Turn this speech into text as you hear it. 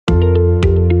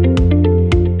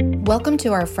Welcome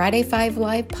to our Friday 5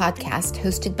 Live podcast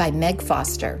hosted by Meg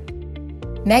Foster.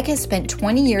 Meg has spent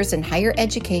 20 years in higher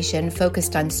education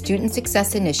focused on student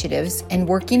success initiatives and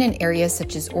working in areas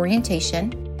such as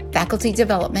orientation, faculty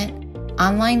development,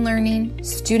 online learning,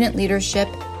 student leadership,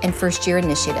 and first-year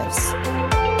initiatives.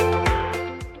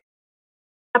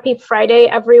 Happy Friday,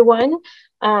 everyone.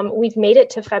 We've made it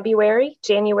to February.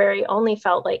 January only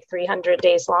felt like 300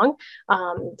 days long.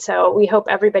 So we hope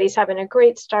everybody's having a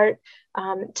great start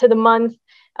to the month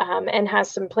and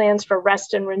has some plans for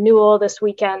rest and renewal this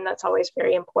weekend. That's always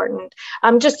very important.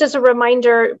 Just as a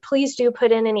reminder, please do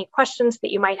put in any questions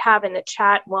that you might have in the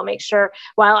chat. We'll make sure,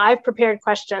 while I've prepared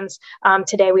questions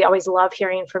today, we always love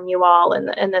hearing from you all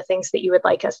and the things that you would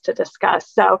like us to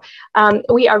discuss. So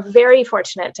we are very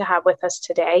fortunate to have with us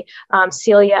today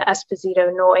Celia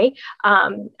Esposito-Noy.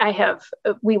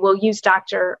 We will use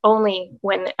doctor only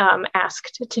when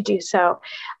asked to do so.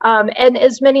 And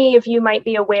as many of you might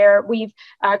be aware, we've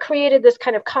created this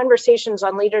kind of conversations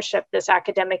on leadership this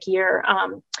academic year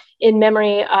in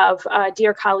memory of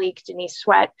dear colleague Denise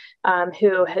Sweat,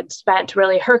 who had spent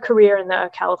really her career in the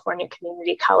California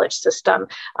community college system,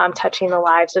 touching the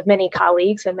lives of many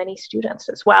colleagues and many students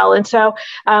as well. And so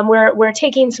we're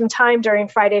taking some time during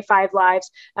Friday 5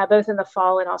 Lives, both in the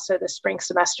fall and also the spring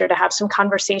semester, to have some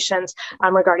conversations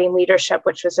regarding leadership,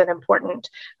 which was an important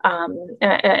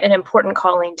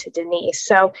calling to Denise.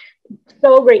 So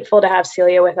grateful to have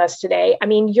Celia with us today. I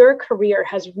mean, your career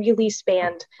has really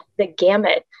spanned the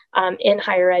gamut in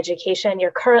higher education.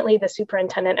 You're currently the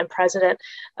superintendent and president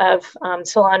of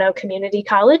Solano Community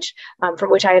College, from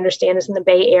which I understand is in the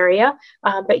Bay Area.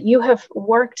 But you have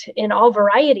worked in all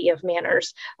variety of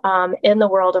manners in the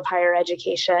world of higher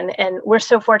education. And we're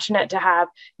so fortunate to have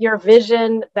your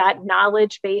vision, that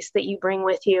knowledge base that you bring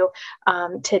with you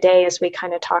today as we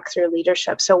kind of talk through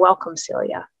leadership. So welcome,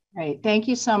 Celia. Great. Thank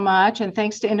you so much. And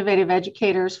thanks to Innovative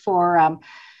Educators for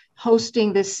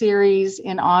hosting this series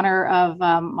in honor of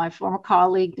my former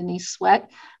colleague, Denise Sweat.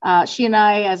 She and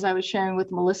I, as I was sharing with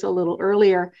Melissa a little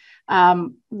earlier,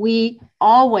 we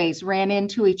always ran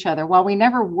into each other. While we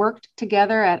never worked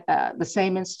together at the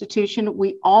same institution,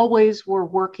 we always were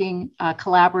working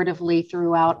collaboratively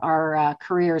throughout our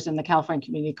careers in the California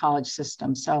Community College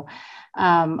system. So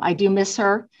I do miss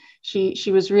her.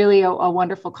 She was really a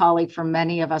wonderful colleague for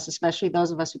many of us, especially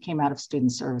those of us who came out of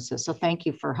student services. So thank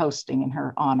you for hosting in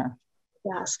her honor.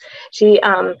 Yes, she,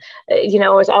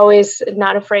 was always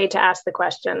not afraid to ask the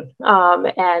question,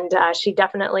 and she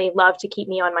definitely loved to keep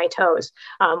me on my toes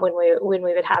when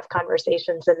we would have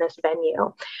conversations in this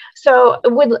venue. So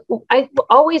I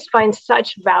always find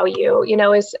such value,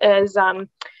 as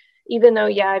even though,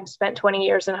 I've spent 20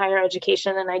 years in higher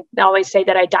education, and I always say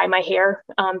that I dye my hair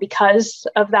because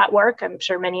of that work. I'm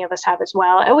sure many of us have as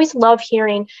well. I always love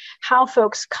hearing how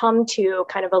folks come to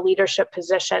kind of a leadership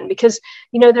position because,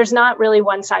 there's not really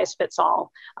one size fits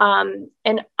all.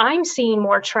 And I'm seeing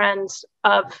more trends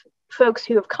of folks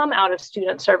who have come out of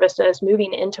student services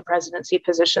moving into presidency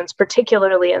positions,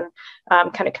 particularly in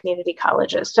kind of community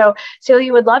colleges. So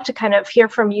Celia, would love to kind of hear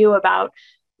from you about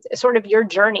sort of your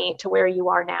journey to where you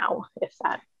are now, if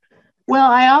that. Well,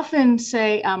 I often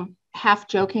say, half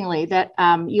jokingly, that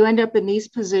you end up in these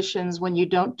positions when you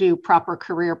don't do proper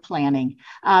career planning,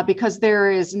 because there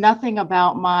is nothing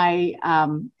about my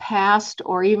past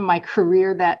or even my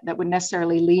career that would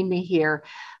necessarily lead me here.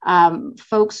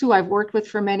 Folks who I've worked with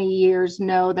for many years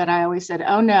know that I always said,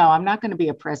 oh no, I'm not going to be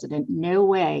a president. No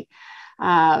way.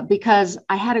 Because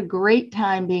I had a great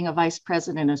time being a vice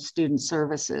president of student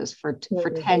services for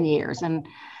 10 years. And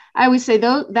I always say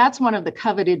that's one of the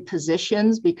coveted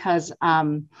positions because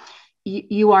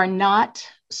you are not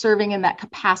serving in that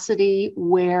capacity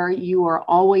where you are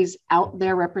always out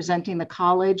there representing the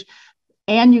college.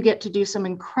 And you get to do some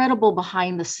incredible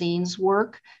behind the scenes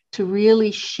work to really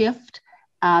shift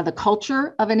the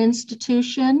culture of an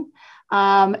institution.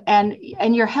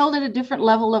 And you're held at a different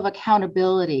level of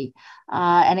accountability.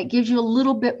 And it gives you a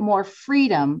little bit more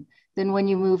freedom than when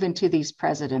you move into these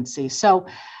presidencies. So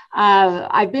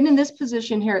I've been in this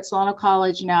position here at Solano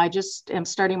College now. I just am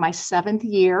starting my 7th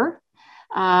year.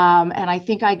 And I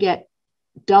think I get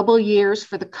double years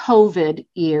for the COVID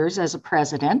years as a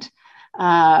president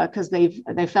because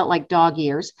they felt like dog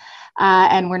years.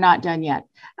 And we're not done yet.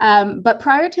 But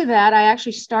prior to that, I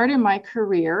actually started my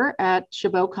career at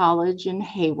Chabot College in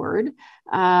Hayward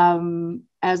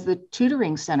as the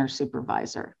tutoring center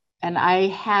supervisor. And I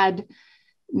had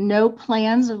no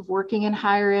plans of working in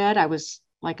higher ed. I was,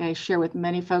 like I share with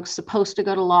many folks, supposed to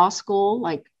go to law school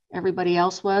like everybody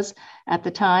else was at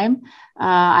the time.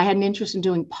 I had an interest in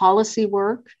doing policy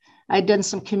work. I'd done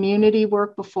some community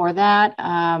work before that,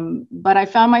 but I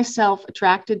found myself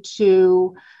attracted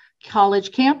to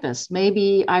college campus.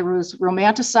 Maybe I was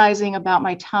romanticizing about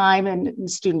my time in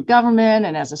student government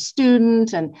and as a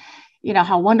student, and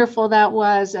how wonderful that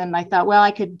was. And I thought, well,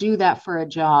 I could do that for a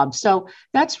job. So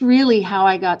that's really how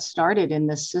I got started in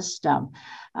this system.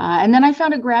 And then I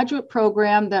found a graduate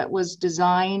program that was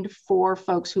designed for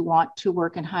folks who want to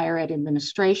work in higher ed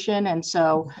administration. And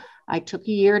so I took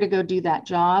a year to go do that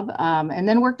job, and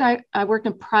then I worked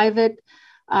in private,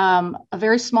 a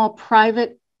very small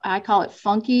private, I call it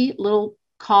funky little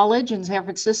college in San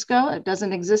Francisco. It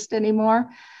doesn't exist anymore,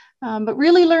 but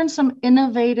really learned some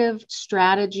innovative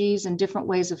strategies and different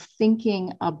ways of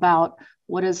thinking about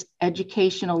what does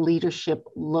educational leadership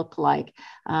look like.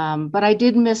 But I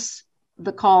did miss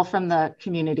the call from the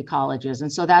community colleges.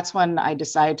 And so that's when I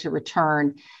decided to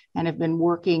return and have been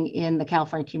working in the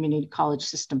California Community College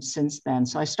system since then.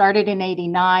 So I started in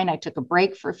 '89. I took a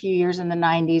break for a few years in the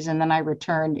 '90s, and then I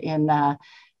returned in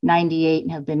 '98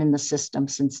 and have been in the system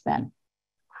since then.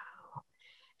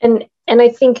 Wow. And I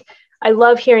think I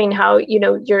love hearing how,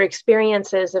 your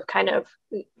experiences have kind of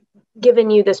given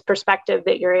you this perspective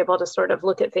that you're able to sort of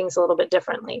look at things a little bit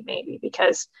differently, maybe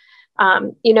because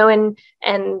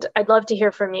and I'd love to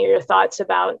hear from you your thoughts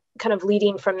about kind of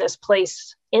leading from this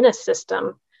place in a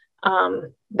system.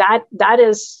 That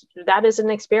is an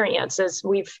experience. As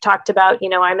we've talked about,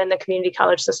 I'm in the community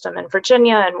college system in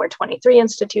Virginia, and we're 23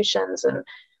 institutions, and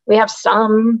we have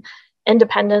some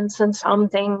independence and some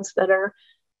things that are,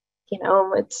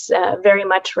 it's very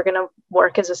much we're going to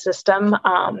work as a system.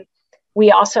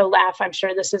 We also laugh. I'm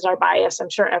sure this is our bias. I'm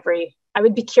sure I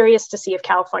would be curious to see if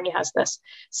California has this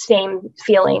same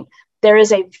feeling. There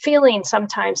is a feeling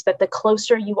sometimes that the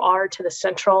closer you are to the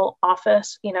central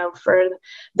office, for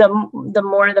the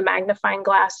more the magnifying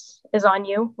glass is on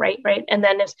you, right? And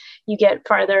then as you get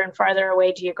farther and farther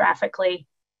away geographically,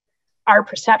 our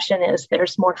perception is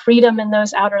there's more freedom in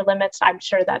those outer limits. I'm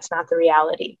sure that's not the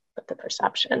reality, but the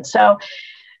perception. So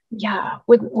yeah,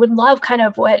 would love kind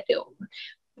of what,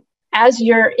 as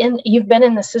you've been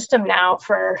in the system now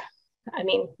for,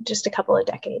 just a couple of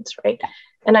decades, right?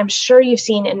 And I'm sure you've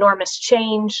seen enormous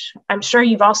change. I'm sure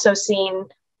you've also seen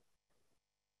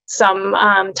some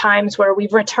times where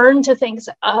we've returned to things.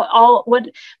 One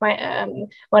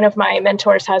of my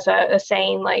mentors has a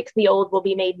saying like, the old will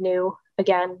be made new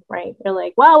again, right? They're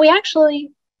like, well, we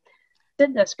actually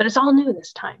did this, but it's all new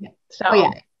this time. So oh,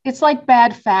 yeah. It's like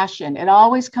bad fashion. It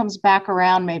always comes back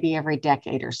around maybe every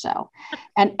decade or so.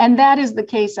 And that is the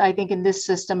case, I think, in this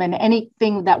system and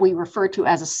anything that we refer to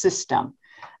as a system.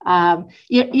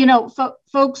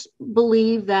 Folks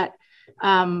believe that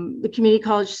the community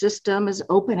college system is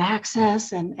open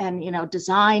access and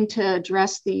designed to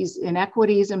address these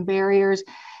inequities and barriers.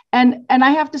 And I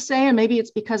have to say, and maybe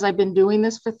it's because I've been doing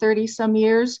this for 30 some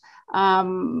years, I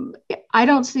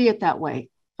don't see it that way.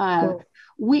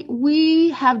 We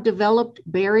have developed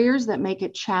barriers that make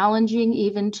it challenging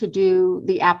even to do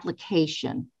the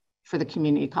application for the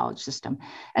community college system.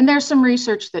 And there's some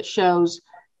research that shows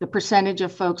the percentage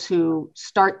of folks who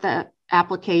start the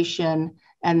application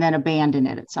and then abandon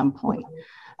it at some point.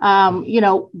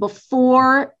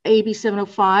 Before AB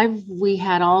 705, we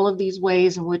had all of these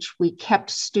ways in which we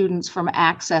kept students from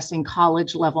accessing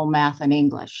college level math and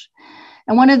English.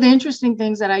 And one of the interesting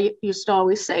things that I used to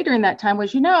always say during that time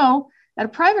was, at a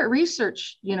private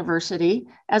research university,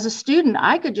 as a student,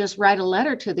 I could just write a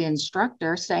letter to the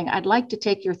instructor saying, I'd like to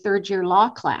take your third year law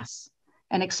class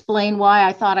and explain why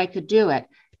I thought I could do it.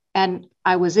 And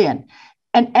I was in.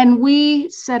 And we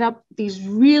set up these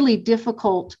really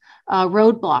difficult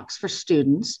roadblocks for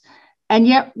students. And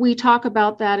yet we talk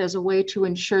about that as a way to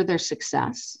ensure their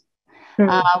success.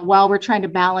 While we're trying to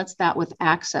balance that with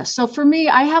access. So for me,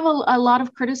 I have a lot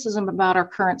of criticism about our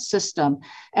current system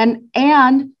and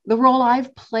the role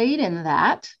I've played in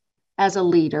that as a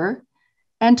leader,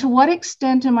 and to what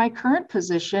extent in my current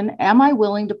position am I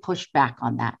willing to push back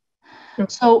on that?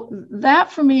 So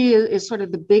that for me is sort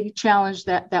of the big challenge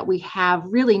that we have,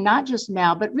 really not just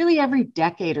now, but really every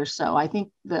decade or so. I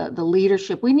think the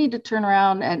leadership, we need to turn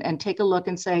around and take a look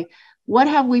and say, what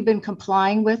have we been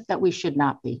complying with that we should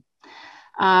not be?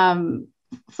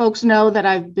 Folks know that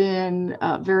I've been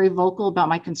very vocal about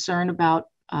my concern about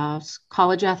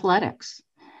college athletics.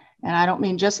 And I don't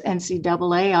mean just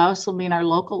NCAA, I also mean our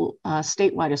local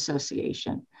statewide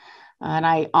association. And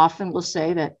I often will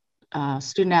say that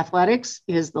student athletics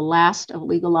is the last of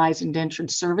legalized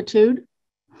indentured servitude.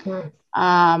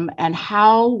 And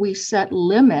how we set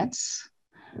limits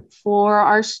for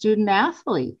our student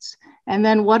athletes And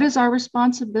then what is our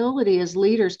responsibility as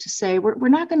leaders to say, we're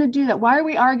not going to do that? Why are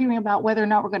we arguing about whether or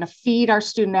not we're going to feed our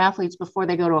student athletes before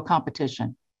they go to a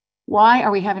competition? Why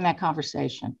are we having that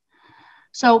conversation?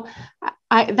 So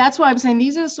that's why I'm saying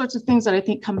these are the sorts of things that I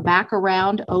think come back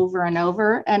around over and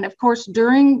over. And of course,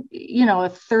 during, a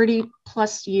 30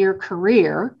 plus year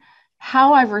career,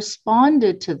 how I've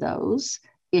responded to those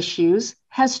issues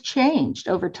has changed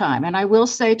over time. And I will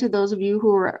say to those of you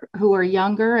who are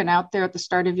younger and out there at the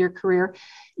start of your career,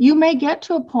 you may get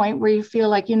to a point where you feel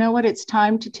like, it's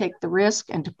time to take the risk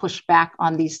and to push back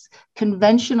on these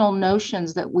conventional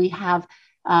notions that we have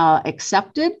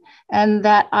accepted and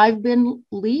that I've been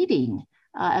leading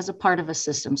as a part of a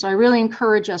system. So I really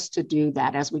encourage us to do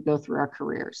that as we go through our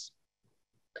careers.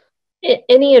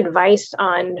 Any advice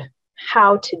on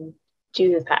how to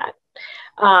do that?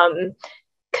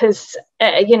 Because,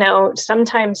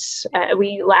 sometimes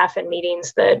we laugh in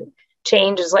meetings that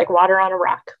change is like water on a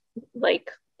rock.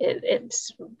 Like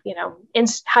it's in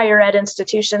higher ed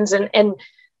institutions. And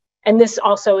this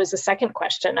also is the second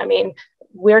question. I mean,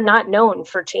 we're not known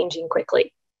for changing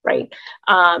quickly, right?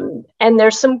 And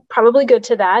there's some probably good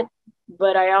to that.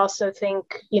 But I also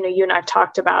think, you and I've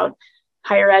talked about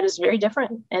higher ed is very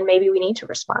different and maybe we need to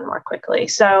respond more quickly.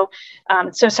 So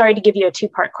sorry to give you a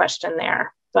two-part question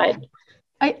there, but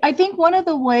I think one of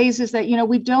the ways is that,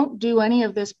 we don't do any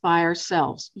of this by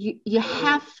ourselves. You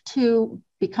have to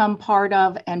become part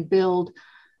of and build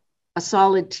a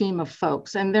solid team of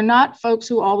folks. And they're not folks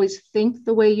who always think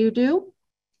the way you do,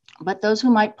 but those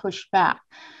who might push back.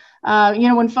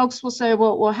 When folks will say,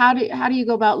 well, how do you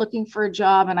go about looking for a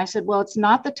job? And I said, well, it's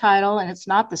not the title and it's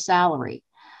not the salary.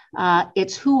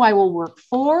 It's who I will work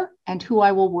for and who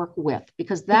I will work with,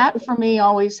 because that for me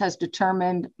always has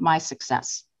determined my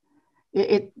success.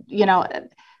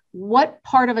 What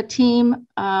part of a team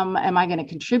am I going to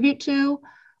contribute to?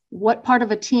 What part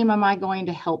of a team am I going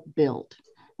to help build?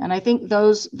 And I think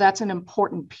that's an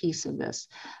important piece of this.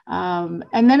 And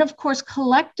then, of course,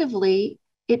 collectively,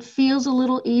 it feels a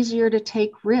little easier to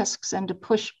take risks and to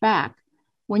push back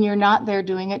when you're not there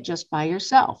doing it just by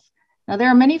yourself. Now, there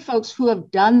are many folks who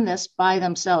have done this by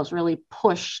themselves, really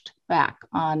pushed back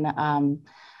on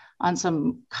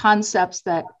some concepts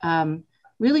that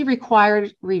really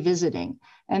required revisiting.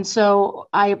 And so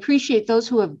I appreciate those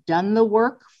who have done the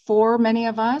work for many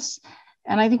of us.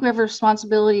 And I think we have a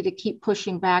responsibility to keep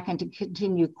pushing back and to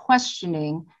continue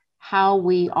questioning how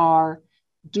we are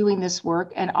doing this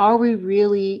work. And are we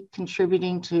really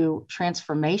contributing to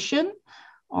transformation?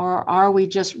 Or are we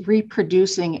just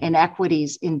reproducing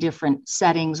inequities in different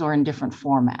settings or in different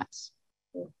formats?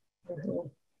 Mm-hmm.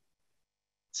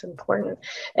 It's important.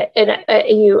 And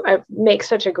you make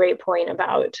such a great point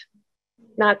about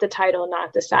not the title,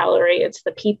 not the salary, it's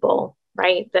the people,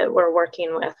 right, that we're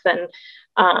working with.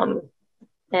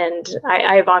 And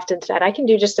I've often said, I can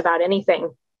do just about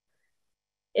anything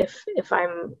if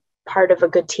I'm part of a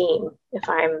good team, if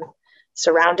I'm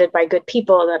surrounded by good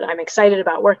people that I'm excited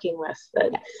about working with,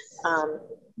 that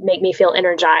make me feel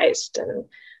energized. And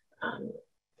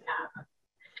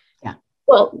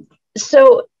Well,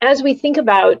 so as we think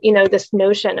about, this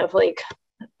notion of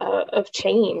of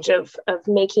change, of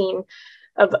making,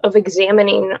 of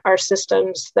examining our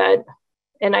systems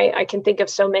and I can think of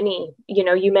so many,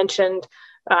 you mentioned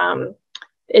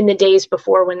in the days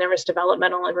before when there was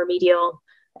developmental and remedial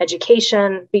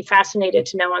education, be fascinated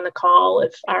to know on the call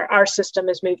if our system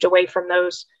has moved away from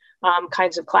those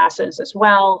kinds of classes as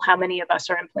well. How many of us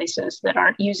are in places that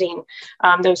aren't using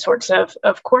those sorts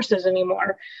of courses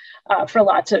anymore for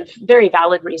lots of very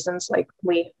valid reasons, like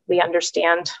we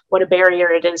understand what a barrier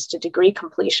it is to degree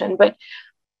completion. But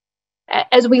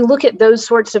as we look at those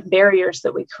sorts of barriers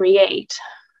that we create,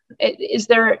 is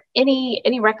there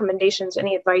any recommendations,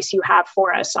 any advice you have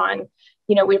for us on,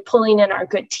 we're pulling in our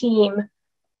good team?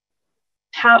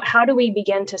 How do we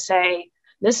begin to say,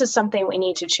 this is something we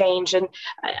need to change? And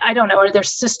I don't know, are there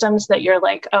systems that you're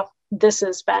like, oh, this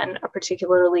has been a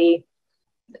particularly,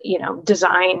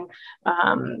 design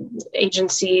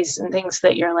agencies and things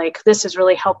that you're like, this has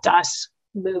really helped us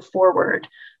move forward?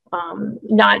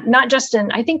 Not just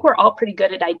in, I think we're all pretty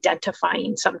good at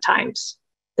identifying sometimes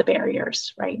the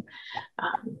barriers, right?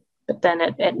 But then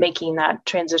at making that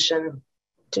transition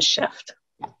to shift.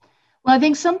 Well, I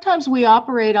think sometimes we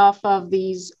operate off of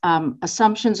these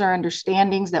assumptions or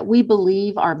understandings that we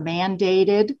believe are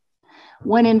mandated,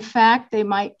 when in fact they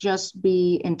might just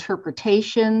be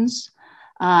interpretations.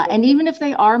 And even if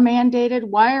they are mandated,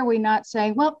 why are we not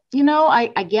saying, well,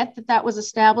 I get that was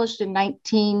established in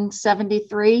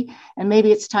 1973, and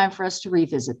maybe it's time for us to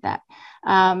revisit that.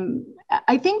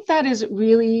 I think that is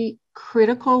really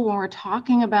critical when we're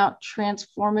talking about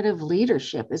transformative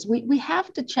leadership is we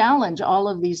have to challenge all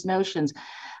of these notions.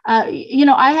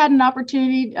 I had an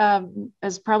opportunity,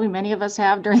 as probably many of us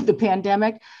have during the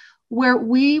pandemic, where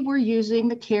we were using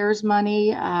the CARES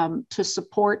money to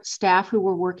support staff who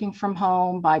were working from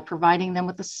home by providing them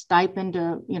with a stipend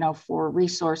for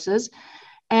resources.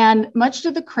 And much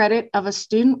to the credit of a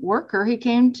student worker, he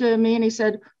came to me and he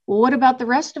said, well, what about the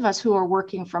rest of us who are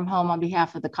working from home on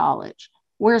behalf of the college?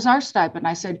 Where's our stipend?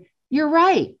 I said, you're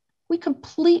right. We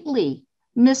completely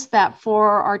missed that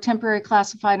for our temporary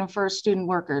classified and first student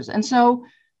workers. And so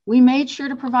we made sure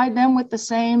to provide them with the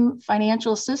same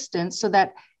financial assistance so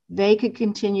that they could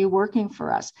continue working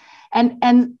for us.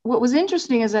 And what was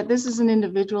interesting is that this is an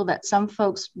individual that some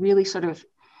folks really sort of,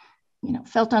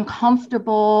 felt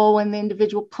uncomfortable when the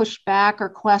individual pushed back or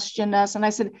questioned us. And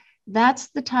I said, that's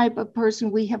the type of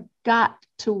person we have got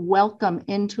to welcome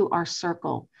into our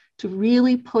circle, to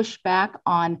really push back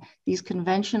on these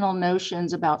conventional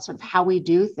notions about sort of how we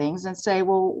do things and say,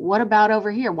 well, what about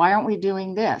over here? Why aren't we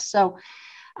doing this? So,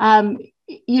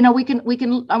 we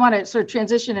can, I want to sort of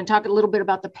transition and talk a little bit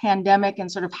about the pandemic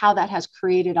and sort of how that has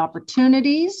created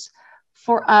opportunities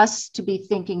for us to be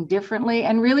thinking differently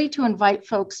and really to invite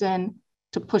folks in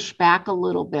to push back a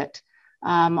little bit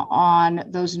on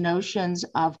those notions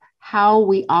of how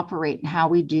we operate and how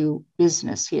we do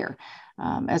business here.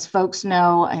 As folks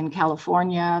know, in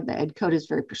California, the Ed Code is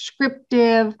very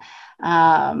prescriptive.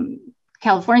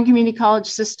 California Community College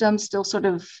system still sort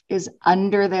of is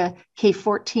under the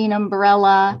K-14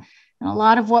 umbrella. And a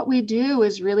lot of what we do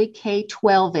is really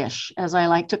K-12-ish, as I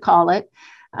like to call it,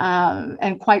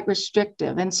 and quite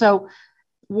restrictive. And so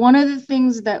one of the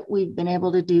things that we've been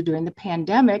able to do during the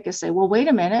pandemic is say, well, wait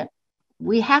a minute,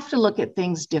 we have to look at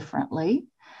things differently.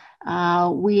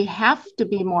 We have to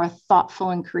be more thoughtful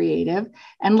and creative,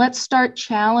 and let's start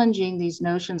challenging these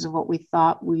notions of what we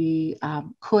thought we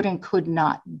could and could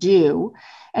not do,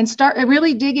 and start and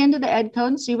really dig into the Ed Code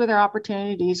and see where there are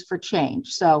opportunities for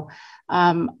change. So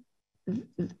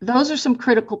those are some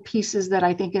critical pieces that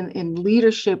I think in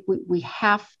leadership we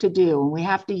have to do, and we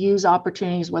have to use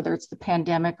opportunities, whether it's the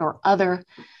pandemic or other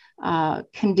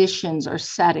conditions or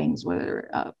settings,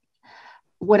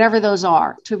 whatever those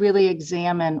are, to really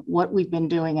examine what we've been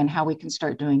doing and how we can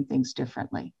start doing things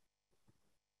differently.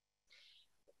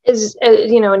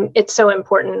 And it's so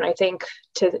important, I think,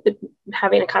 to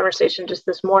having a conversation just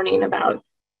this morning about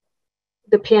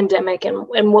the pandemic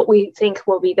and what we think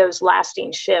will be those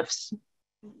lasting shifts,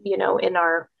 in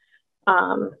our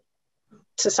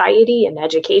society and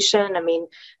education. I mean,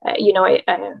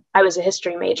 I was a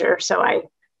history major, so I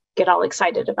get all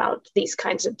excited about these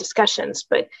kinds of discussions,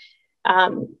 but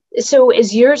so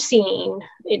as you're seeing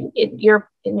in your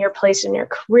place in your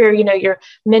career, you're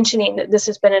mentioning that this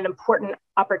has been an important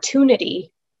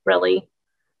opportunity really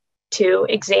to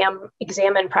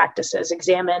examine practices,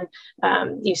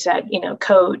 you said,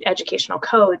 educational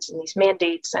codes and these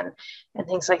mandates and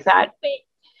things like that.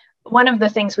 One of the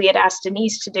things we had asked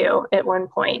Denise to do at one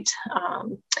point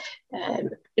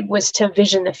was to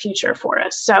vision the future for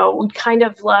us. So we'd kind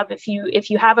of love if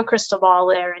you have a crystal ball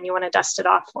there and you want to dust it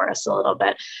off for us a little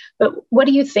bit. But what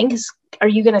do you think are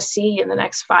you going to see in the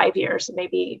next 5 years,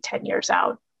 maybe 10 years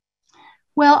out?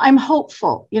 Well, I'm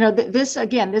hopeful. This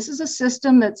is a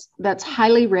system that's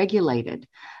highly regulated.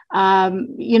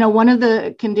 One of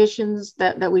the conditions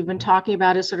that we've been talking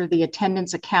about is sort of the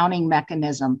attendance accounting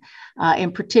mechanism.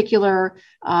 In particular,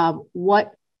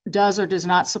 what does or does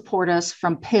not support us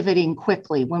from pivoting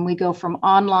quickly when we go from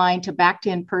online to back to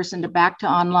in-person to back to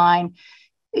online,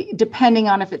 depending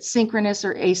on if it's synchronous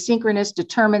or asynchronous,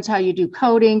 determines how you do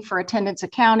coding for attendance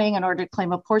accounting in order to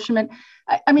claim apportionment.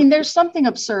 I mean, there's something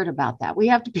absurd about that. We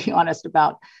have to be honest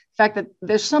about the fact that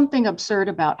there's something absurd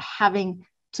about having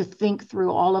to think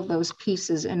through all of those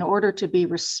pieces in order to be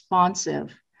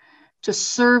responsive to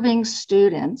serving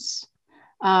students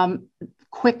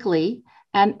quickly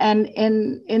and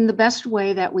in the best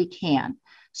way that we can.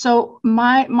 So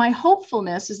my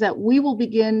hopefulness is that we will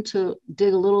begin to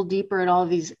dig a little deeper at all of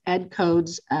these Ed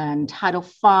Codes and Title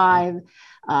V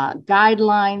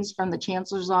guidelines from the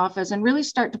Chancellor's Office and really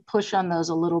start to push on those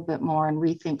a little bit more and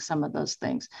rethink some of those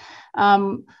things.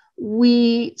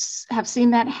 We have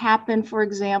seen that happen, for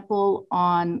example,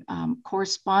 on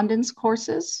correspondence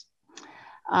courses.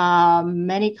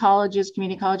 Many colleges,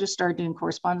 community colleges, started doing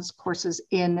correspondence courses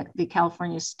in the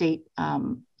California State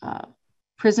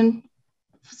prison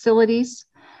facilities.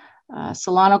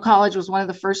 Solano College was one of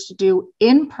the first to do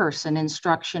in-person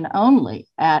instruction only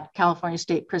at California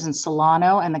State Prison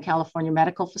Solano and the California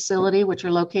Medical Facility, which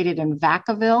are located in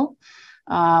Vacaville,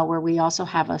 where we also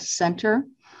have a center.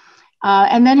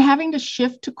 And then having to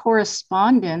shift to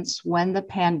correspondence when the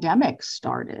pandemic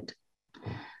started.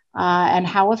 And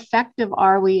how effective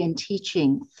are we in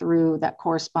teaching through that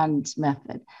correspondence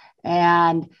method?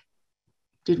 And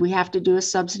did we have to do a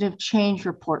substantive change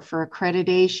report for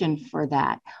accreditation for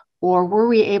that? Or were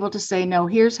we able to say, no,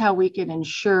 here's how we can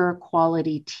ensure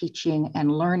quality teaching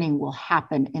and learning will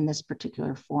happen in this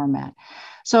particular format?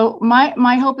 So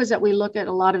my hope is that we look at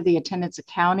a lot of the attendance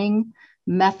accounting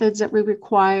methods that we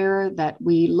require, that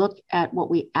we look at what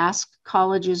we ask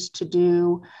colleges to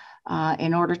do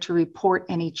in order to report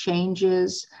any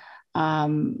changes.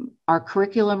 Our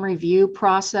curriculum review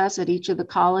process at each of the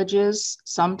colleges,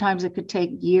 sometimes it could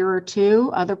take a year or two.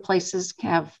 Other places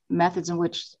have methods in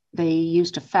which they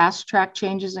use to fast track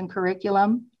changes in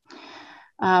curriculum.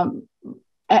 And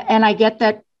I get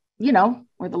that,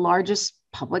 we're the largest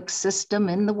public system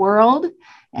in the world.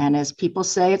 And as people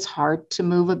say, it's hard to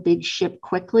move a big ship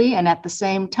quickly. And at the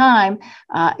same time,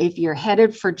 if you're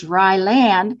headed for dry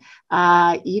land,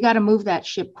 you got to move that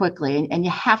ship quickly. And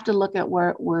you have to look at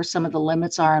where some of the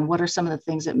limits are and what are some of the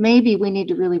things that maybe we need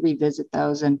to really revisit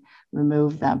those and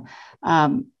remove them.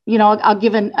 I'll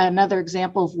give another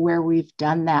example of where we've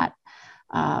done that.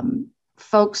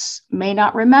 Folks may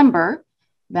not remember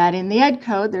that in the Ed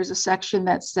Code, there's a section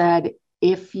that said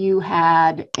if you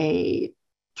had a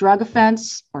drug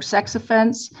offense or sex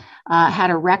offense,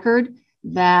 had a record,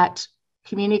 that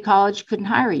community college couldn't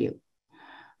hire you.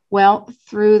 Well,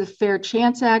 through the Fair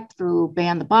Chance Act, through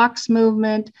Ban the Box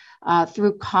movement,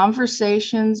 through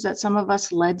conversations that some of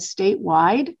us led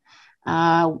statewide,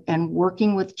 and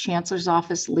working with Chancellor's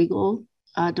Office legal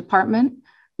department,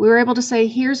 we were able to say,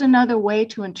 here's another way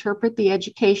to interpret the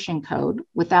education code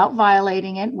without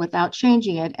violating it, without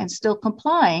changing it, and still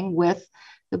complying with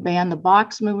the Ban the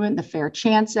Box movement, the Fair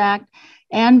Chance Act,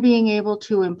 and being able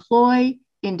to employ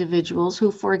individuals who,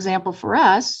 for example, for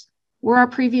us, were our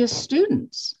previous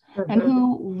students and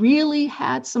who really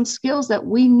had some skills that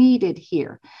we needed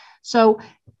here. So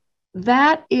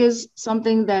that is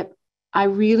something that I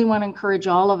really want to encourage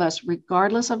all of us,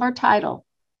 regardless of our title,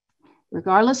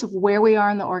 regardless of where we are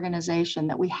in the organization,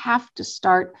 that we have to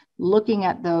start looking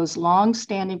at those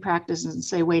long-standing practices and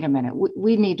say, wait a minute,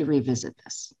 we need to revisit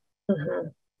this. Mm-hmm.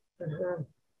 Mm-hmm.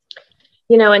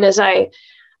 And as I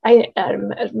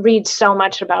read so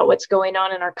much about what's going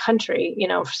on in our country,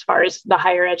 as far as the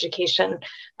higher education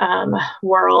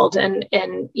world and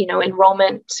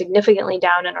enrollment significantly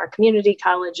down in our community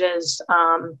colleges.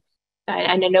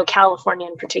 I know California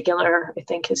in particular, I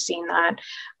think, has seen that.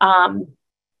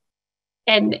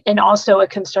 And also a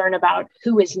concern about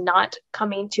who is not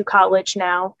coming to college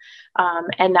now.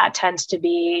 And that tends to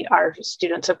be our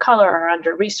students of color, our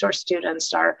under-resourced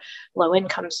students, our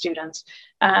low-income students.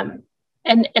 And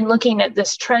looking at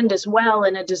this trend as well,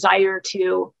 and a desire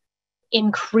to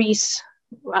increase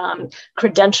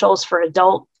credentials for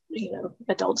adult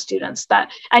students.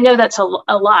 That I know that's a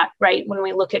lot, right? When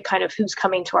we look at kind of who's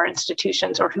coming to our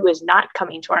institutions or who is not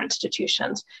coming to our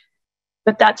institutions.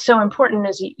 But that's so important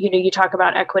as you talk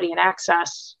about equity and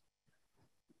access.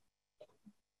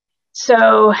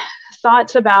 So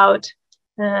thoughts about,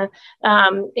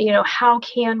 how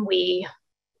can we,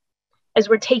 as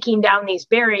we're taking down these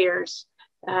barriers,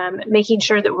 making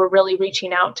sure that we're really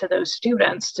reaching out to those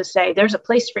students to say, there's a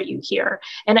place for you here.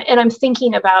 And I'm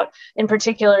thinking about, in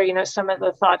particular, some of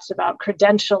the thoughts about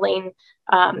credentialing,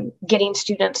 getting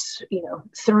students,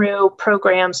 through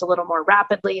programs a little more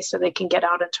rapidly so they can get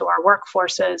out into our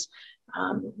workforces.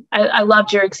 I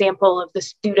loved your example of the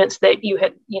students that you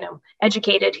had,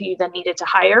 educated who you then needed to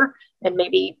hire, and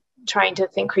maybe trying to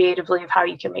think creatively of how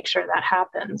you can make sure that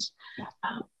happens.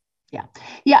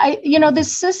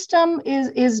 This system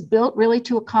is built really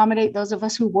to accommodate those of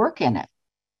us who work in it.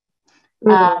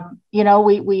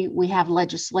 Mm-hmm. We have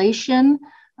legislation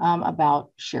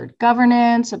about shared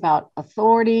governance, about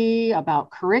authority, about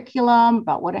curriculum,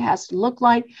 about what it has to look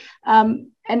like.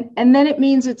 And then it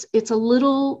means it's a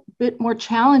little bit more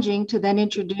challenging to then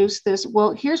introduce this.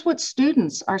 Well, here's what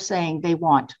students are saying they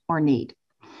want or need.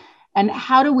 And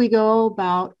how do we go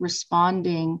about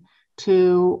responding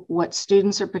to what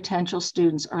students or potential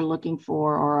students are looking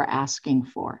for or are asking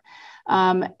for?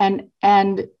 That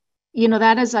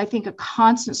is, I think, a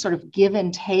constant sort of give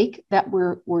and take that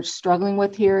we're struggling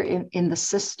with here in the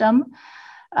system.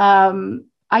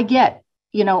 I get,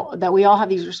 that we all have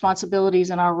these responsibilities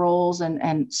in our roles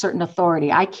and certain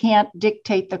authority. I can't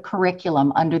dictate the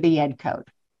curriculum under the Ed Code.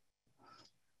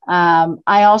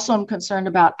 I also am concerned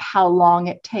about how long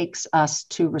it takes us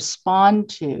to respond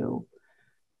to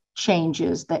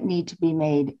changes that need to be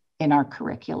made in our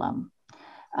curriculum.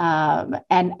 And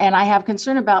I have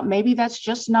concern about maybe that's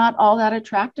just not all that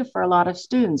attractive for a lot of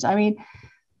students. I mean,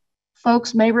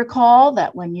 folks may recall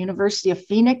that when University of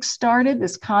Phoenix started,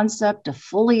 this concept of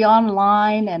fully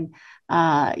online and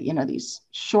these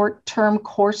short-term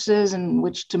courses in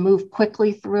which to move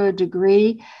quickly through a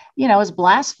degree, is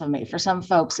blasphemy for some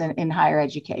folks in higher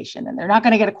education, and they're not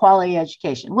going to get a quality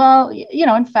education. Well,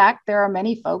 in fact, there are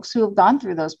many folks who have gone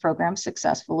through those programs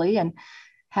successfully and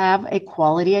have a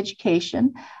quality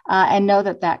education and know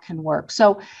that can work.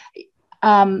 So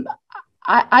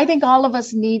I think all of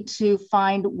us need to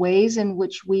find ways in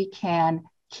which we can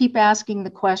keep asking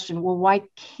the question, well, why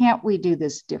can't we do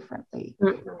this differently?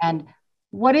 Mm-hmm. And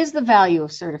what is the value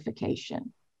of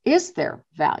certification? Is there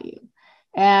value?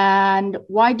 And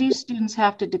why do students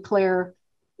have to declare,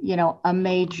 a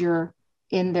major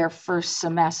in their first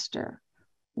semester?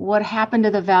 What happened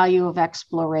to the value of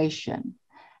exploration?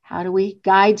 How do we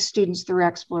guide students through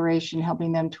exploration,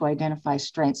 helping them to identify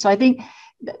strengths? So I think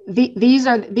these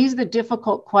are the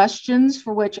difficult questions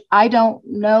for which I don't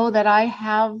know that I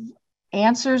have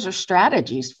answers or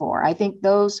strategies for. I think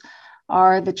those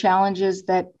are the challenges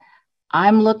that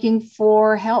I'm looking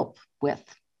for help with.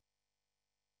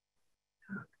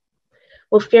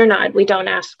 Well, fear not. We don't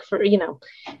ask for,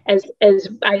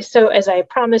 as I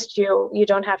promised you, you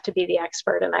don't have to be the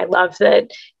expert. And I love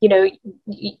that,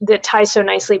 that ties so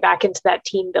nicely back into that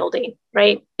team building,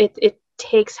 right? It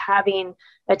takes having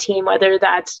a team, whether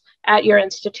that's at your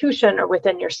institution or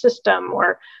within your system,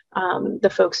 or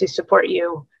the folks who support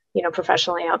you,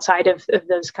 professionally outside of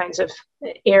those kinds of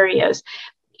areas.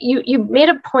 You made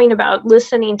a point about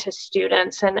listening to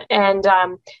students, and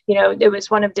it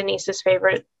was one of Denise's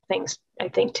favorite things, I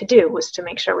think, to do, was to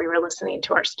make sure we were listening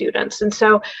to our students. And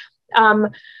so,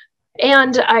 and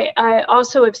I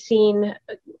also have seen,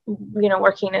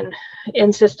 working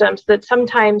in systems, that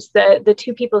sometimes the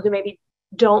two people who maybe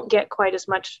don't get quite as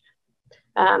much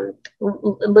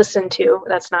listened to,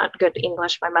 that's not good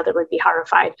English, my mother would be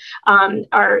horrified,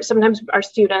 are sometimes our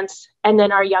students, and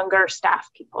then our younger staff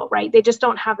people, right? They just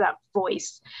don't have that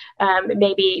voice.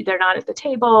 Maybe they're not at the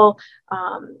table,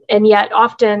 and yet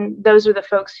often those are the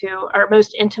folks who are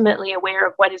most intimately aware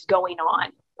of what is going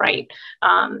on, right?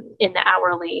 In the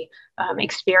hourly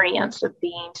experience of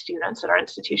being students at our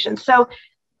institutions. So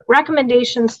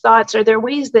recommendations, thoughts, are there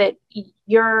ways that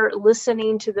you're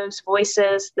listening to those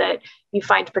voices that you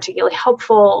find particularly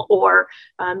helpful, or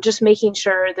just making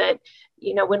sure that,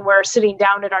 when we're sitting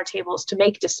down at our tables to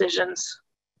make decisions,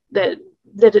 that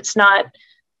it's not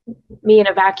me in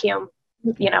a vacuum,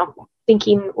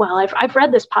 thinking, well, I've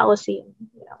read this policy,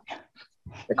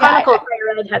 the Chronicle of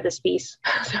Higher Ed had this piece.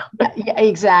 So. Yeah,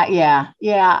 exactly.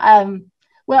 Yeah.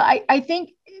 Well, I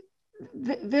think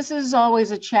this is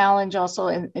always a challenge also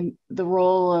in the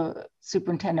role of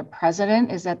superintendent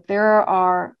president, is that there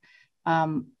are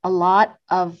a lot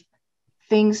of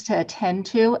things to attend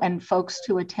to and folks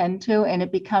to attend to, and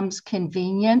it becomes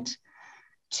convenient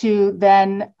to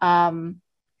then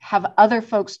have other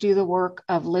folks do the work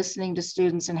of listening to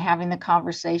students and having the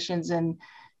conversations and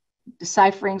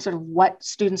deciphering sort of what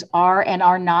students are and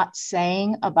are not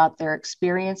saying about their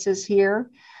experiences here.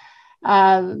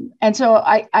 And so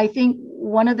I think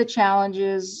one of the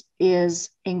challenges is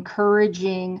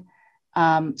encouraging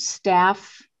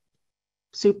staff,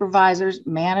 supervisors,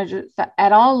 managers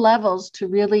at all levels to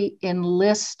really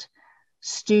enlist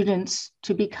students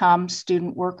to become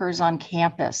student workers on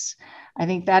campus. I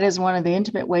think that is one of the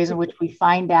intimate ways in which we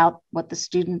find out what the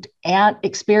student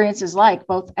experience is like,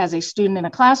 both as a student in a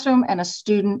classroom and a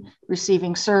student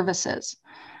receiving services.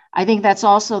 I think that's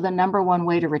also the number one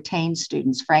way to retain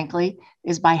students, frankly,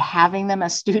 is by having them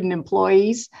as student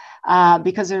employees,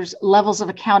 because there's levels of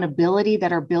accountability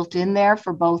that are built in there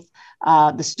for both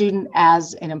the student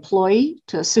as an employee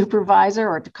to a supervisor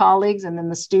or to colleagues, and then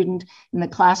the student in the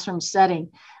classroom setting.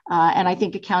 And I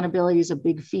think accountability is a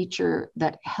big feature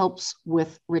that helps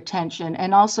with retention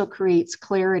and also creates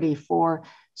clarity for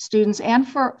students and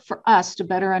for us to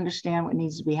better understand what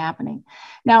needs to be happening.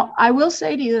 Now, I will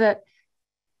say to you that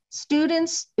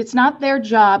students, it's not their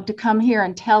job to come here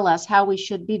and tell us how we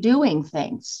should be doing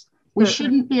things. We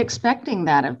shouldn't be expecting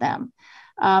that of them.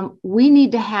 We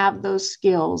need to have those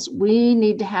skills. We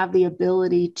need to have the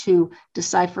ability to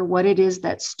decipher what it is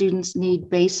that students need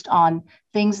based on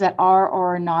things that are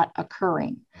or are not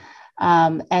occurring.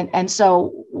 And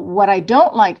so what I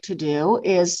don't like to do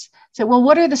is say, well,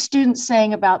 what are the students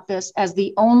saying about this as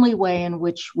the only way in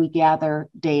which we gather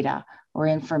data or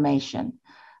information?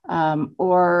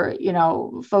 Or,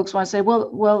 folks want to say,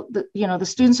 well, the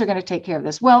students are going to take care of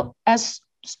this. Well, as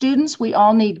students, we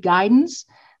all need guidance.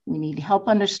 We need help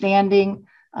understanding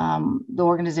the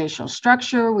organizational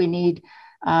structure. We need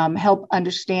help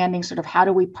understanding sort of how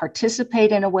do we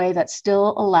participate in a way that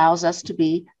still allows us to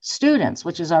be students,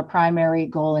 which is our primary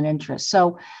goal and interest.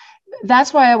 So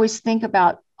that's why I always think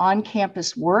about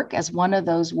on-campus work as one of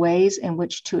those ways in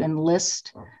which to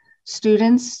enlist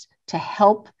students to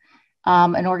help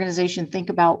an organization think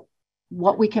about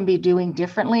what we can be doing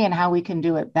differently and how we can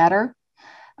do it better.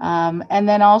 And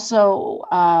then also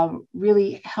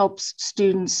really helps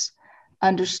students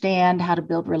understand how to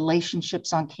build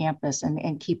relationships on campus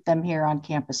and keep them here on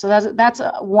campus. So that's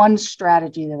one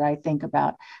strategy that I think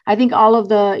about. I think all of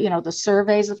the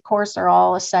surveys, of course, are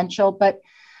all essential, but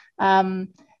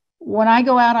when I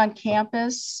go out on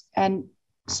campus and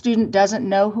student doesn't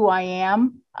know who I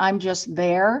am, I'm just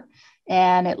there.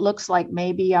 And it looks like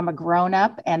maybe I'm a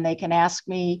grown-up and they can ask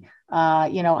me,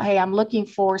 hey, I'm looking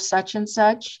for such and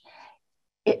such.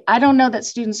 I don't know that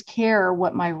students care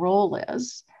what my role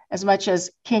is as much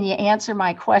as, can you answer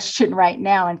my question right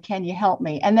now and can you help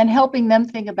me? And then helping them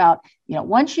think about,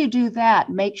 once you do that,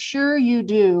 make sure you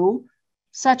do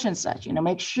such and such,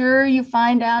 make sure you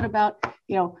find out about,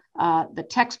 the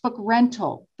textbook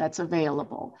rental that's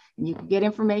available, and you can get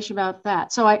information about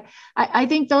that. So I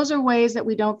think those are ways that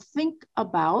we don't think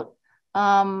about,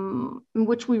 in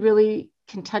which we really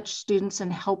can touch students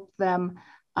and help them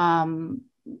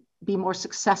be more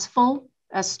successful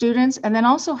as students, and then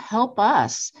also help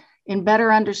us in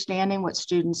better understanding what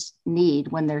students need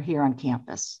when they're here on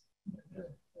campus.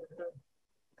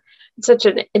 Such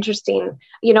an interesting,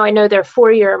 I know there are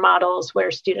 4-year models where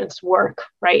students work,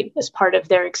 right, as part of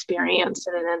their experience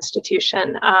in an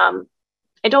institution.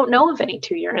 I don't know of any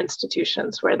 2-year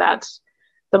institutions where that's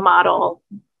the model,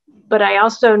 but I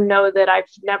also know that I've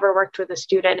never worked with a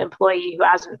student employee who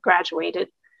hasn't graduated.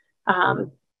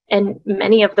 And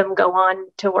many of them go on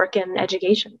to work in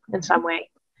education in some way,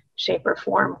 shape, or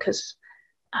form, because,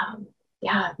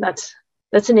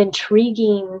 that's an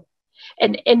intriguing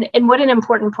and what an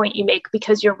important point you make,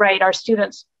 because you're right, our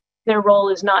students, their role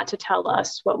is not to tell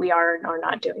us what we are and are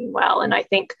not doing well. And I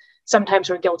think sometimes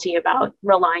we're guilty about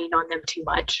relying on them too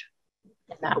much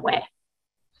in that way.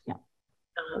 Yeah.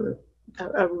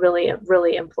 A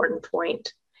really important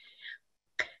point.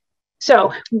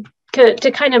 So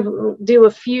to kind of do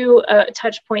a few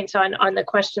touch points on the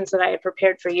questions that I had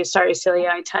prepared for you. Sorry, Celia,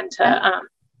 I tend to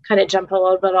kind of jump a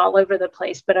little bit all over the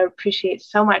place, but I appreciate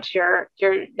so much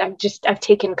I've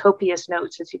taken copious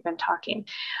notes as you've been talking.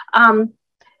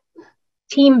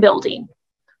 Team building.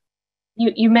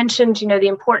 You mentioned, the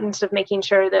importance of making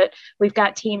sure that we've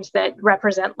got teams that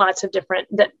represent lots of different,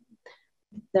 that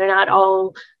they're not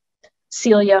all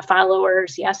Celia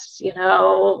followers. Yes,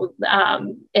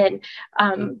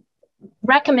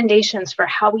 recommendations for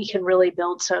how we can really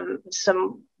build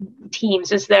some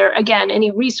teams. Is there, again, any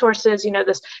resources?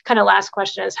 This kind of last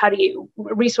question is,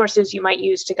 resources you might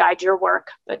use to guide your work?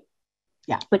 But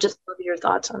would just love your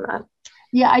thoughts on that.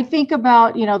 Yeah, I think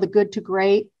about, the Good to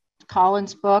Great,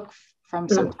 Collins book from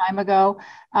some time ago.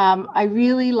 I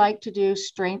really like to do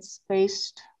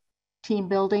strengths-based team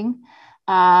building.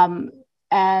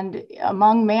 And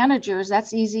among managers,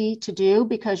 that's easy to do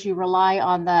because you rely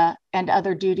on the and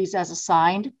other duties as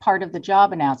assigned part of the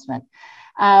job announcement.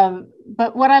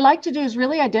 But what I like to do is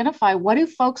really identify what do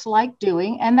folks like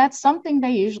doing, and that's something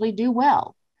they usually do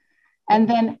well. And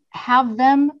then have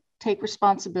them take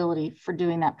responsibility for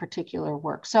doing that particular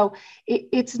work. So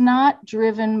it's not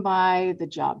driven by the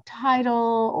job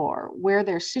title or where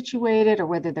they're situated or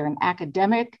whether they're an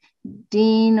academic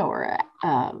dean or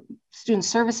a student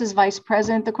services vice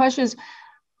president. The question is,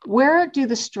 where do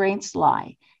the strengths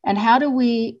lie? And how do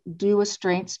we do a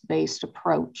strengths-based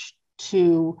approach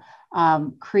to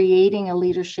creating a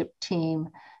leadership team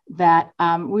that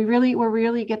we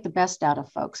really get the best out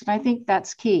of folks? And I think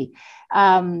that's key.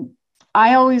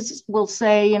 I always will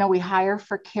say, we hire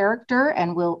for character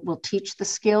and we'll teach the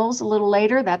skills a little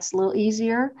later. That's a little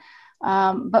easier.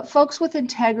 But folks with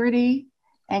integrity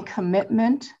and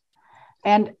commitment.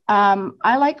 And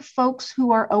I like folks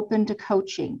who are open to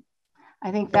coaching.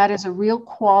 I think that is a real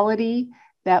quality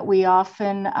that we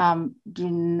often do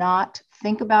not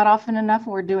think about often enough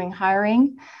when we're doing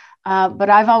hiring. But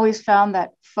I've always found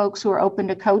that folks who are open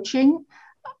to coaching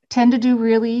tend to do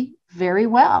really very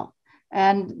well.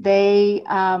 And they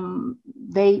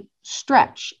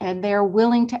stretch and they're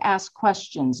willing to ask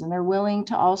questions, and they're willing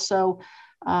to also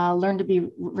learn to be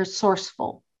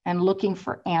resourceful and looking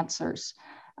for answers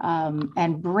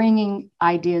and bringing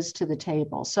ideas to the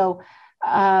table. So,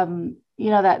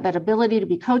 that ability to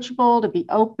be coachable, to be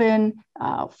open,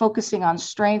 focusing on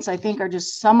strengths, I think are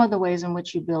just some of the ways in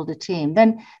which you build a team.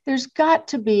 Then there's got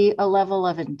to be a level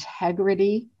of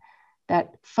integrity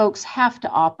that folks have to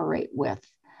operate with.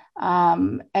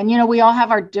 And we all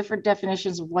have our different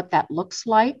definitions of what that looks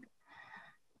like.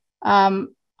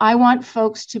 I want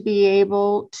folks to be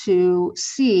able to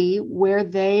see where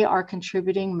they are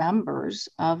contributing members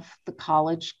of the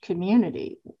college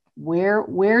community.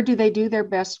 Where do they do their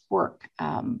best work?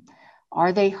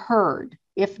 Are they heard?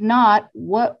 If not,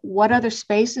 what other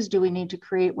spaces do we need to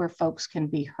create where folks can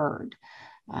be heard?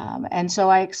 And so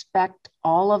I expect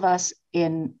all of us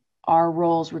in our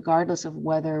roles, regardless of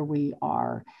whether we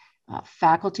are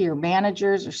faculty or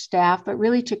managers or staff, but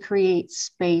really to create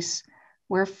space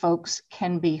where folks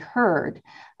can be heard,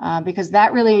 because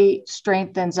that really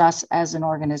strengthens us as an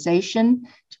organization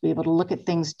to be able to look at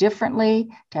things differently,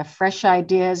 to have fresh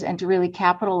ideas, and to really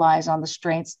capitalize on the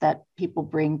strengths that people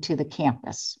bring to the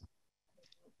campus.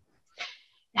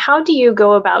 How do you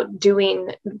go about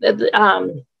doing,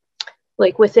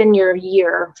 like within your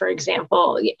year, for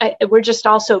example? We're just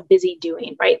all so busy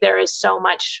doing, right? There is so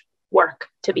much work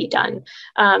to be done,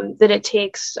 that it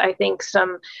takes, I think,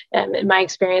 some, in my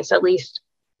experience at least,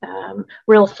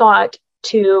 real thought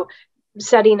to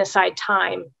setting aside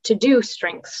time to do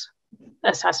strengths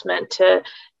assessment, to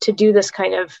do this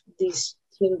kind of these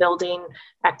team building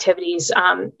activities.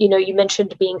 You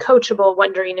mentioned being coachable,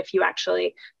 wondering if you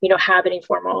actually, have any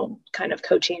formal kind of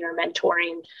coaching or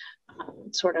mentoring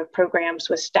sort of programs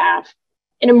with staff.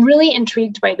 And I'm really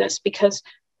intrigued by this because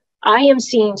I am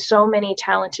seeing so many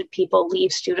talented people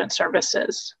leave student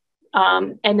services,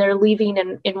 and they're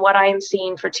leaving in what I am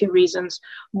seeing for two reasons.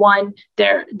 One,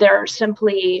 there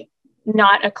simply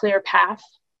not a clear path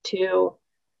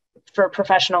for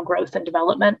professional growth and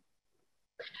development,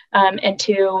 and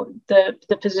two,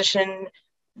 the position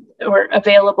or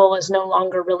available is no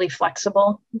longer really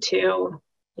flexible to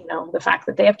the fact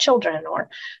that they have children or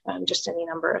just any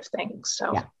number of things.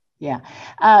 So. Yeah.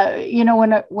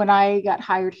 When I got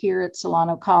hired here at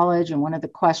Solano College, and one of the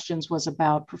questions was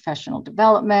about professional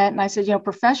development. And I said,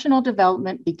 professional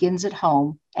development begins at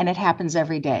home and it happens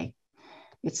every day.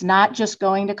 It's not just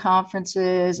going to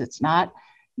conferences. It's not,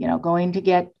 going to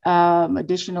get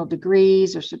additional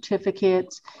degrees or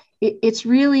certificates. It's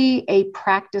really a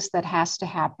practice that has to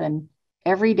happen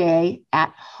every day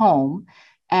at home.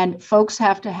 And folks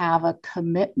have to have a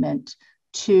commitment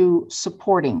to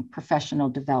supporting professional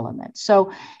development.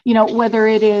 So, whether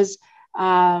it is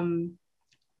an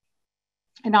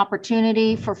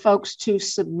opportunity for folks to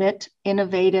submit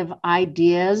innovative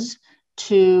ideas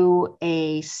to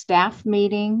a staff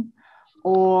meeting,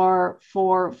 or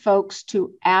for folks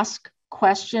to ask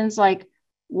questions like,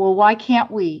 well, why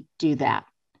can't we do that?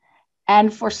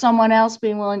 And for someone else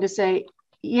being willing to say,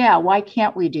 yeah, why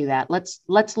can't we do that? Let's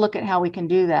look at how we can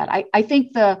do that. I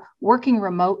think the working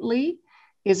remotely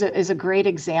is a great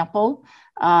example.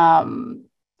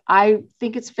 I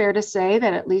think it's fair to say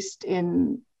that at least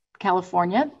in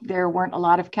California, there weren't a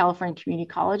lot of California community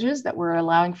colleges that were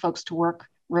allowing folks to work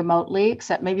remotely,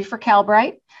 except maybe for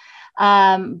Calbright.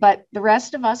 But the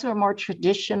rest of us who are more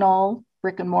traditional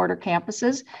brick and mortar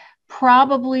campuses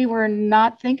probably were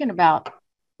not thinking about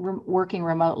working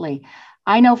remotely.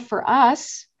 I know for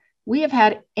us, we have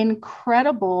had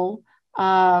incredible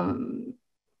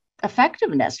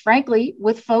effectiveness, frankly,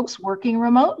 with folks working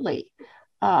remotely.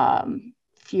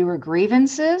 Fewer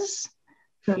grievances,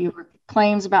 fewer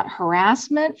claims about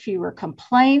harassment, fewer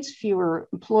complaints, fewer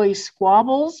employee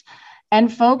squabbles,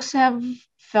 and folks have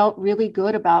felt really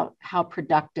good about how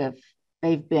productive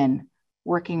they've been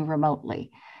working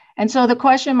remotely. And so the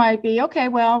question might be, okay,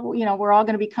 well, we're all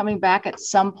going to be coming back at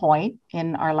some point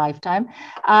in our lifetime.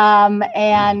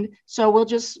 And so we'll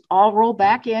just all roll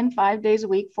back in 5 days a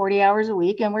week, 40 hours a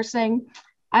week. And we're saying,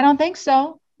 I don't think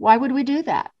so. Why would we do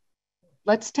that?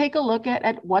 Let's take a look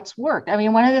at what's worked. I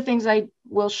mean, one of the things I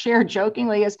will share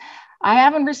jokingly is I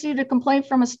haven't received a complaint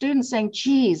from a student saying,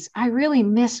 geez, I really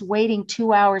miss waiting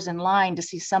 2 hours in line to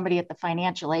see somebody at the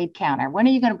financial aid counter. When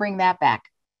are you going to bring that back?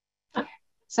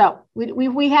 So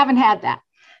we haven't had that.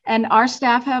 And our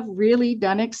staff have really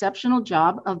done an exceptional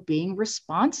job of being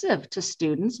responsive to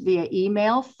students via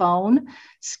email, phone,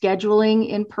 scheduling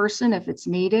in person if it's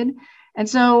needed. And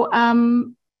so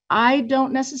I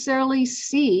don't necessarily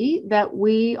see that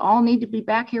we all need to be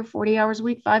back here 40 hours a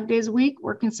week, 5 days a week,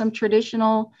 working some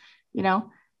traditional,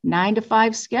 9 to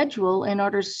 5 schedule in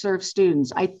order to serve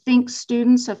students. I think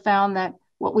students have found that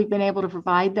what we've been able to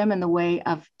provide them in the way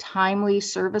of timely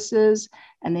services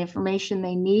and the information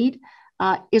they need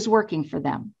is working for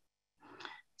them.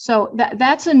 So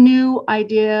that's a new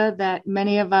idea that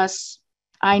many of us,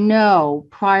 I know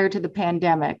prior to the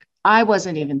pandemic, I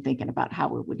wasn't even thinking about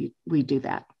how we do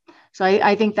that. So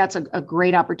I think that's a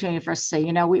great opportunity for us to say,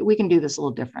 we can do this a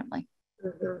little differently.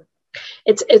 Mm-hmm.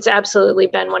 It's absolutely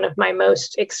been one of my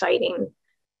most exciting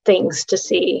things to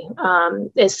see.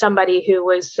 As somebody who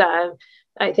was,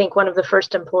 I think, one of the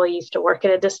first employees to work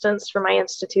at a distance for my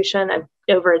institution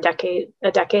over a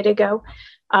decade ago,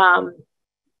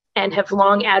 and have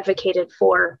long advocated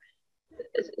for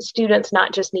students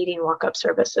not just needing walk-up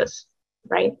services,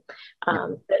 right?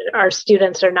 Our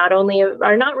students are not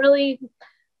really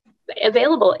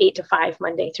available 8 to 5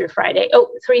 Monday through Friday.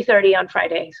 3:30 on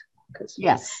Fridays.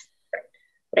 Yes.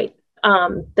 Right.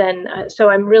 So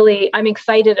I'm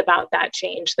excited about that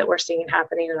change that we're seeing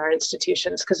happening in our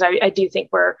institutions, because I do think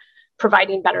we're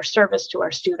providing better service to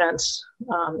our students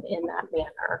in that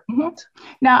manner. Mm-hmm.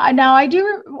 Now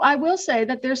I will say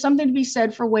that there's something to be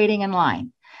said for waiting in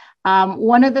line.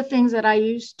 One of the things that I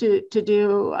used to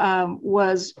do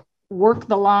was work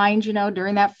the lines,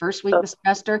 during that first week of the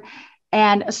semester.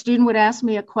 And a student would ask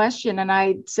me a question and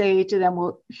I'd say to them,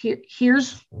 well,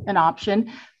 here's an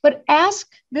option, but ask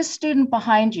this student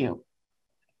behind you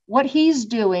what he's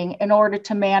doing in order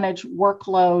to manage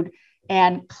workload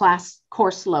and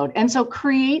course load. And so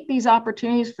create these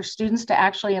opportunities for students to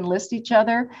actually enlist each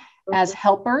other as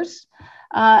helpers.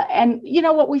 And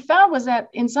what we found was that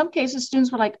in some cases,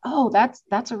 students were like, oh,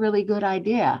 that's a really good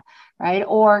idea, right?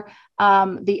 Or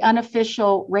the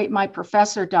unofficial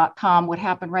ratemyprofessor.com would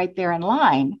happen right there in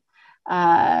line.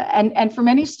 And for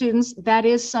many students, that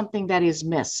is something that is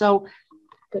missed. So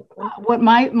what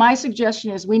my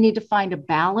suggestion is, we need to find a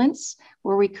balance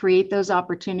where we create those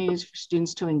opportunities for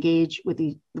students to engage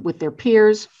with their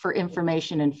peers for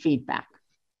information and feedback.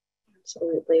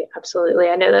 Absolutely.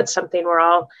 I know that's something we're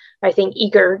all, I think,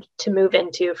 eager to move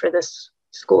into for this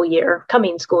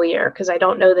coming school year, because I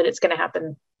don't know that it's going to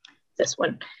happen this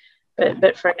one,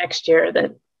 but for next year,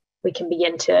 that we can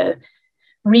begin to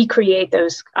recreate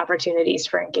those opportunities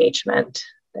for engagement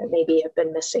that maybe have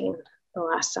been missing the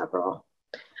last several.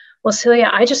 Well, Celia,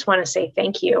 I just want to say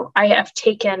thank you. I have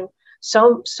taken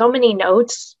so many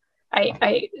notes.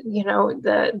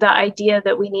 The idea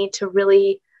that we need to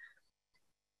really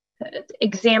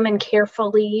examine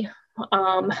carefully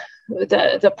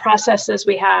the processes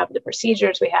we have, the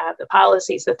procedures we have, the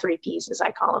policies, the 3 Ps, as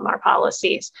I call them, our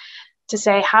policies, to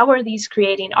say, how are they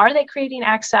creating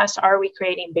access? Are we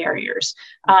creating barriers?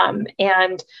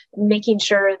 And making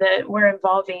sure that we're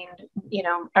involving,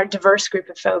 our diverse group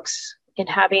of folks in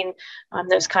having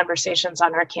those conversations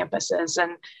on our campuses.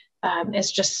 And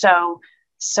it's just so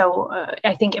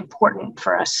I think important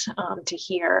for us to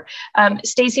hear.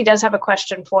 Stacy does have a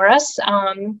question for us.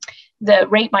 The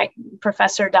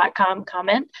ratemyprofessor.com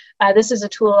comment. This is a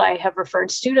tool I have referred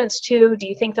students to. Do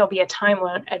you think there'll be a time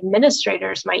when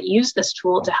administrators might use this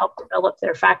tool to help develop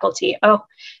their faculty? Oh,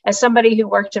 as somebody who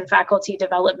worked in faculty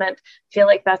development, I feel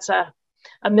like that's a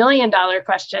 $1 million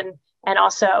question, and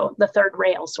also the third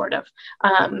rail, sort of.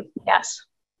 Yes.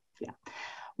 Yeah.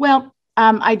 Well,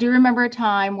 I do remember a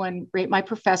time when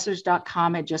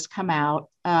ratemyprofessors.com had just come out,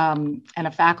 and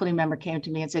a faculty member came to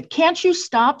me and said, can't you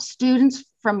stop students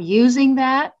from using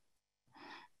that?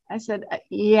 I said,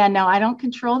 yeah, no, I don't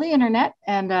control the internet,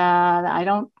 and I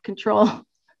don't control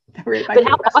the Rate My But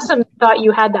how awesome thought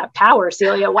you had that power,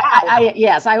 Celia. Wow.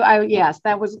 Yes,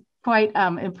 that was quite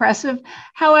impressive.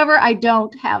 However, I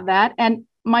don't have that. And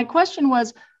my question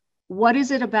was, what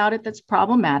is it about it that's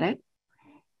problematic?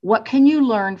 What can you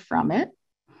learn from it?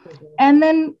 Mm-hmm. And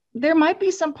then there might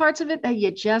be some parts of it that you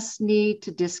just need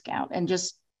to discount and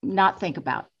just not think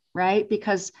about, right?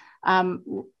 Because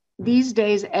these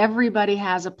days, everybody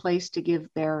has a place to give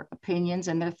their opinions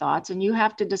and their thoughts, and you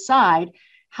have to decide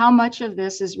how much of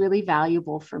this is really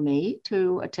valuable for me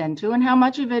to attend to, and how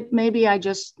much of it maybe I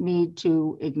just need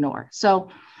to ignore. So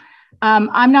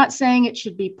I'm not saying it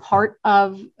should be part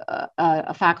of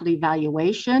a faculty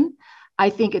evaluation. I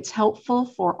think it's helpful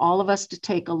for all of us to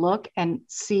take a look and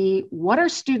see what are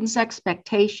students'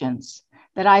 expectations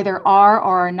that either are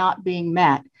or are not being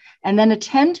met, and then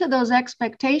attend to those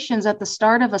expectations at the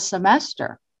start of a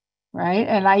semester, right?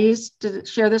 And I used to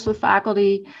share this with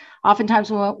faculty oftentimes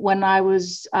when I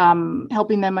was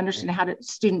helping them understand how to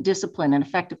student discipline and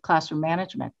effective classroom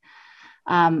management.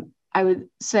 I would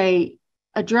say,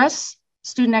 address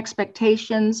student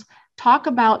expectations, talk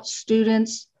about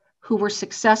students who were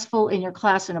successful in your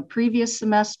class in a previous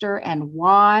semester and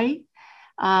why,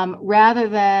 rather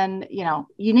than,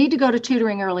 you need to go to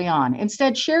tutoring early on.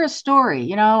 Instead, share a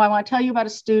story. I want to tell you about a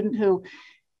student who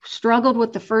struggled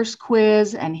with the first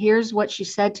quiz, and here's what she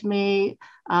said to me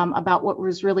about what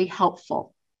was really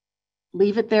helpful.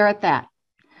 Leave it there at that.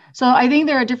 So I think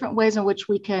there are different ways in which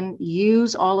we can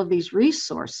use all of these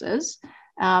resources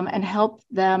and help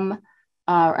them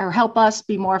or help us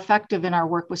be more effective in our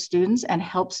work with students, and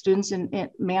help students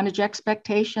manage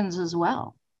expectations as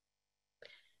well.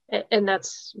 And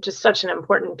that's just such an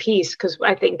important piece, because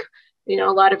I think,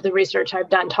 a lot of the research I've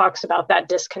done talks about that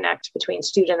disconnect between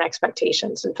student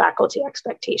expectations and faculty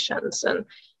expectations. And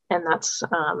that's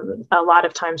a lot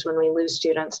of times when we lose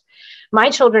students. My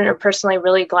children are personally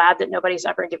really glad that nobody's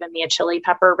ever given me a chili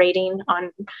pepper rating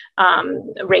on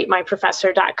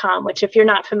ratemyprofessor.com, which, if you're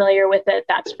not familiar with it,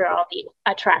 that's for all the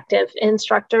attractive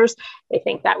instructors. They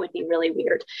think that would be really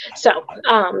weird. So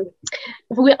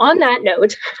on that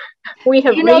note, we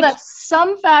have that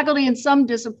some faculty in some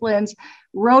disciplines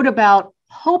wrote about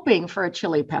hoping for a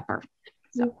chili pepper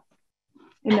in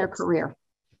their career.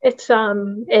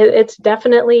 It's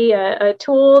definitely a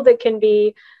tool that can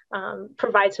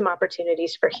provide some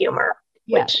opportunities for humor,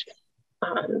 which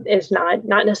is not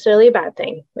necessarily a bad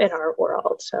thing in our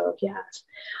world. So yes.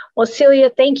 Well,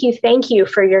 Celia, thank you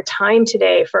for your time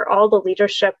today, for all the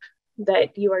leadership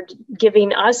that you are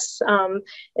giving us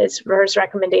as far as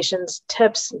recommendations,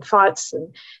 tips, and thoughts,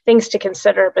 and things to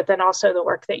consider, but then also the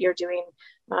work that you're doing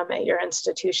at your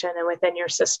institution and within your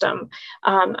system.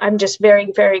 I'm just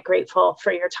very, very grateful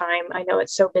for your time. I know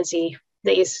it's so busy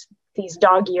these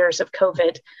dog years of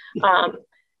COVID.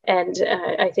 And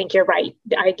I think you're right.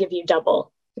 I give you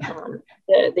double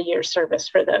the year's service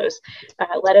for those.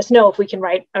 Let us know if we can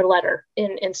write a letter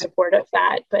in support of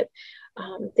that. But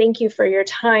thank you for your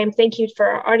time. Thank you for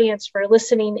our audience for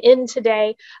listening in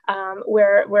today.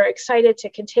 We're excited to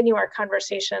continue our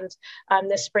conversations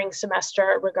this spring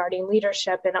semester regarding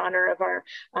leadership in honor of our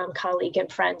colleague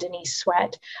and friend, Denise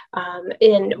Sweat.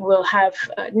 And we'll have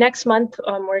next month,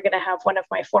 we're going to have one of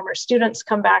my former students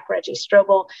come back, Reggie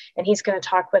Strobel, and he's going to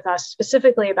talk with us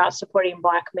specifically about supporting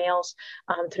Black males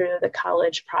through the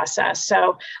college process.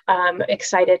 So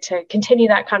excited to continue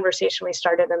that conversation we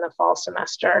started in the fall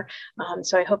semester.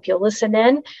 So I hope you'll listen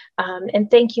in. And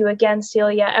thank you again,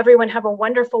 Celia. Everyone have a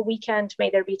wonderful weekend. May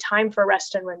there be time for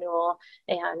rest and renewal,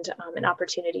 and an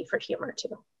opportunity for humor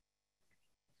too.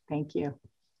 Thank you.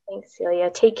 Thanks, Celia.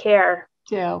 Take care.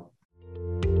 Too.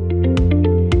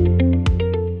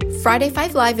 Friday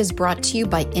 5 Live is brought to you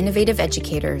by Innovative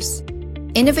Educators.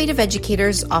 Innovative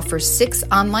Educators offers 6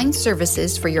 online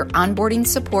services for your onboarding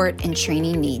support and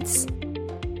training needs.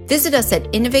 Visit us at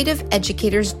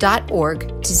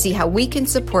innovativeeducators.org to see how we can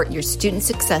support your student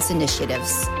success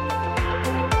initiatives.